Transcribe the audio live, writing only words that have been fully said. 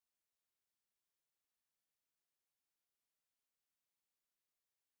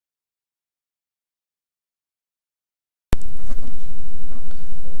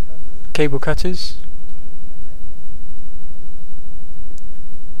cable cutters,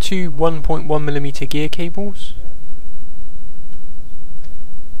 2 1.1mm gear cables,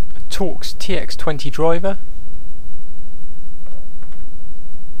 a Torx TX20 driver,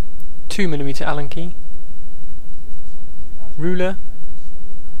 2mm Allen key, ruler,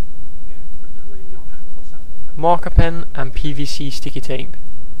 marker pen and PVC sticky tape.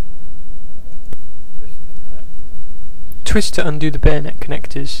 Twist to undo the bayonet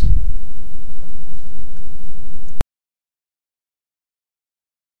connectors.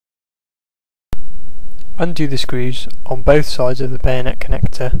 Undo the screws on both sides of the bayonet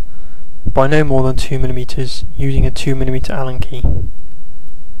connector by no more than 2mm using a 2mm Allen key.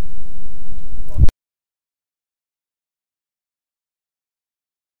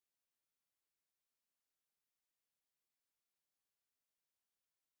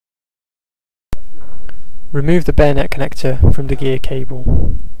 Remove the bayonet connector from the gear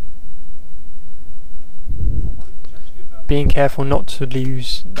cable, being careful not to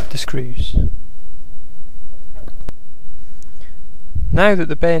lose the screws. Now that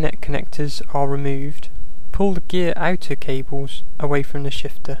the bayonet connectors are removed, pull the gear outer cables away from the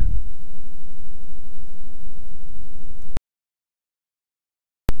shifter.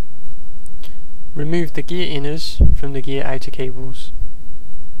 Remove the gear inners from the gear outer cables.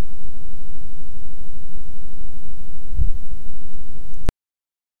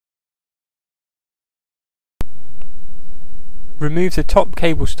 Remove the top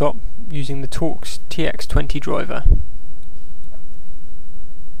cable stop using the Torx TX20 driver.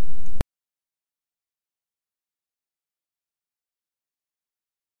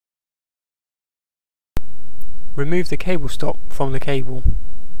 Remove the cable stop from the cable.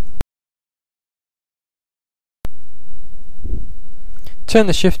 Turn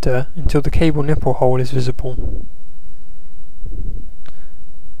the shifter until the cable nipple hole is visible,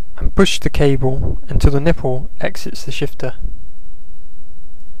 and push the cable until the nipple exits the shifter.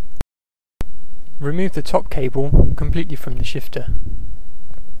 Remove the top cable completely from the shifter.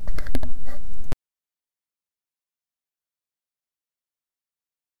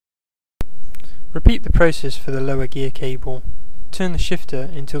 Repeat the process for the lower gear cable. Turn the shifter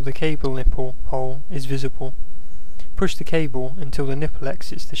until the cable nipple hole is visible. Push the cable until the nipple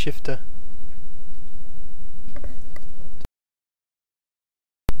exits the shifter.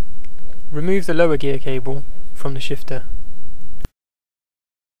 Remove the lower gear cable from the shifter.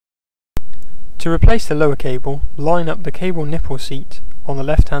 To replace the lower cable, line up the cable nipple seat on the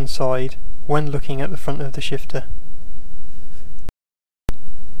left hand side when looking at the front of the shifter.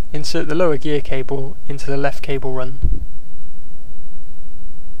 Insert the lower gear cable into the left cable run.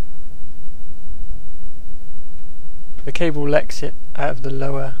 The cable will exit out of the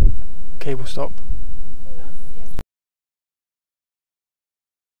lower cable stop.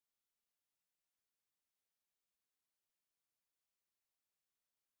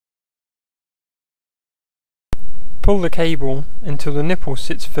 Pull the cable until the nipple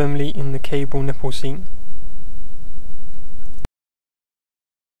sits firmly in the cable nipple seat.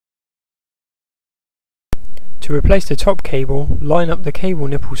 To replace the top cable, line up the cable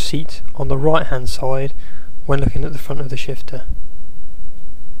nipple seat on the right hand side when looking at the front of the shifter.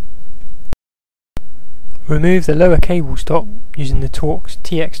 Remove the lower cable stop using the Torx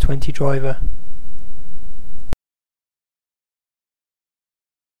TX20 driver.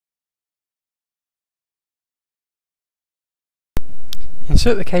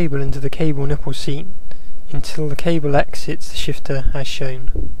 Insert the cable into the cable nipple seat until the cable exits the shifter as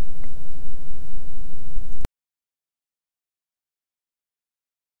shown.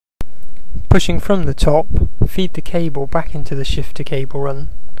 Pushing from the top, feed the cable back into the shifter cable run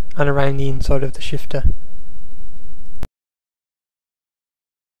and around the inside of the shifter.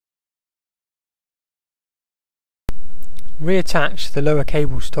 Reattach the lower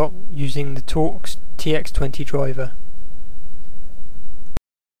cable stop using the Torx TX20 driver.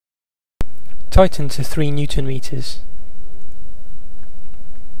 Tighten to 3 Newton meters.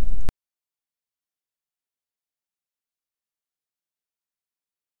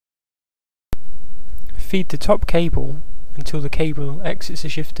 Feed the top cable until the cable exits the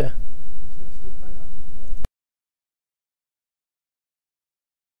shifter.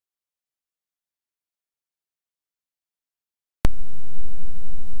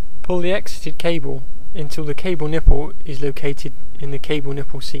 Pull the exited cable until the cable nipple is located in the cable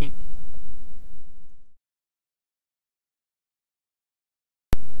nipple seat.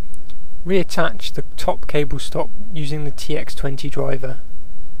 Reattach the top cable stop using the TX20 driver.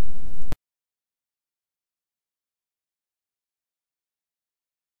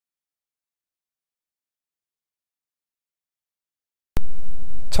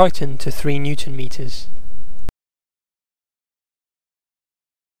 Tighten to 3 Newton meters.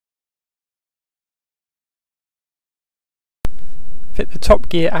 Fit the top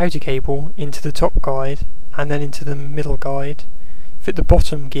gear outer cable into the top guide and then into the middle guide. Fit the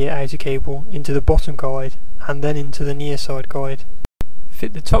bottom gear outer cable into the bottom guide and then into the near side guide.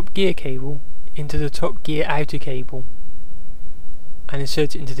 Fit the top gear cable into the top gear outer cable and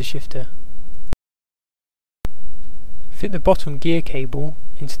insert it into the shifter. Fit the bottom gear cable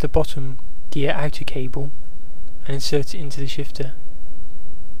into the bottom gear outer cable and insert it into the shifter.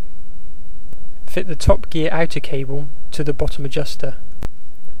 Fit the top gear outer cable to the bottom adjuster.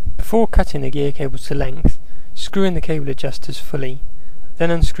 Before cutting the gear cables to length, screw in the cable adjusters fully, then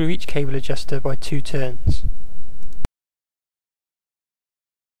unscrew each cable adjuster by 2 turns.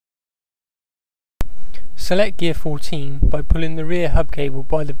 Select gear 14 by pulling the rear hub cable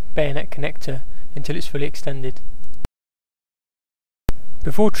by the bayonet connector until it's fully extended.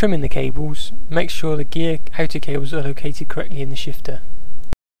 Before trimming the cables, make sure the gear outer cables are located correctly in the shifter.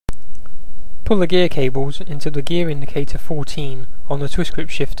 Pull the gear cables until the gear indicator 14 on the twist grip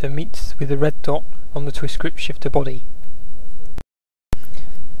shifter meets with the red dot on the twist grip shifter body.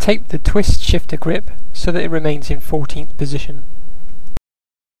 Tape the twist shifter grip so that it remains in 14th position.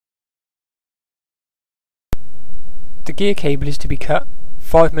 The gear cable is to be cut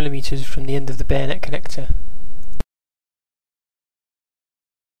 5mm from the end of the bayonet connector.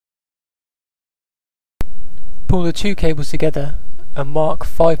 Pull the 2 cables together and mark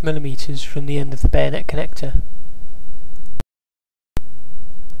 5mm from the end of the bayonet connector.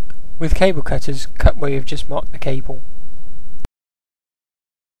 With cable cutters, cut where you've just marked the cable.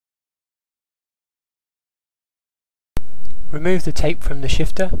 Remove the tape from the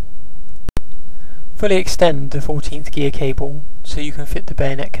shifter. Fully extend the 14th gear cable so you can fit the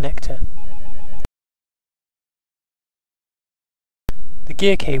bayonet connector. The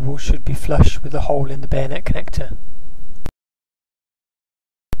gear cable should be flush with the hole in the bayonet connector.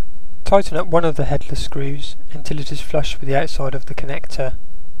 Tighten up one of the headless screws until it is flush with the outside of the connector.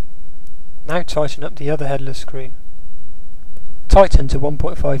 Now tighten up the other headless screw. Tighten to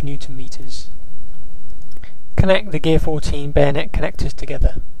 1.5 Newton meters. Connect the gear 14 bayonet connectors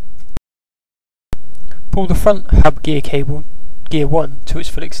together. Pull the front hub gear cable, gear 1, to its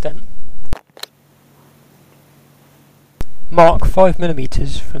full extent. Mark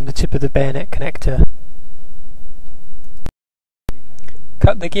 5mm from the tip of the bayonet connector.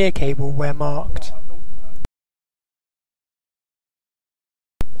 Cut the gear cable where marked.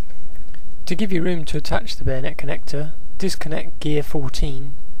 To give you room to attach the bayonet connector, disconnect gear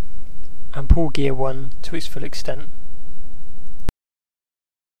 14 and pull gear 1 to its full extent.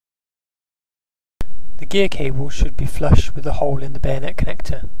 The gear cable should be flush with the hole in the bayonet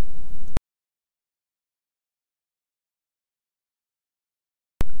connector.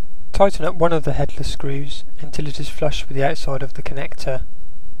 Tighten up one of the headless screws until it is flush with the outside of the connector.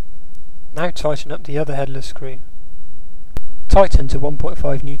 Now tighten up the other headless screw. Tighten to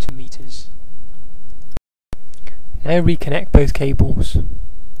 1.5 Newton meters. Now reconnect both cables.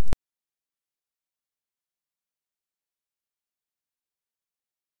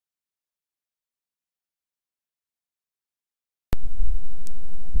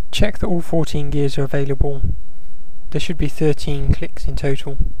 Check that all 14 gears are available. There should be 13 clicks in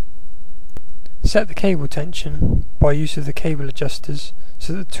total. Set the cable tension by use of the cable adjusters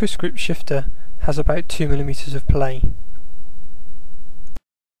so that the twist grip shifter has about 2mm of play.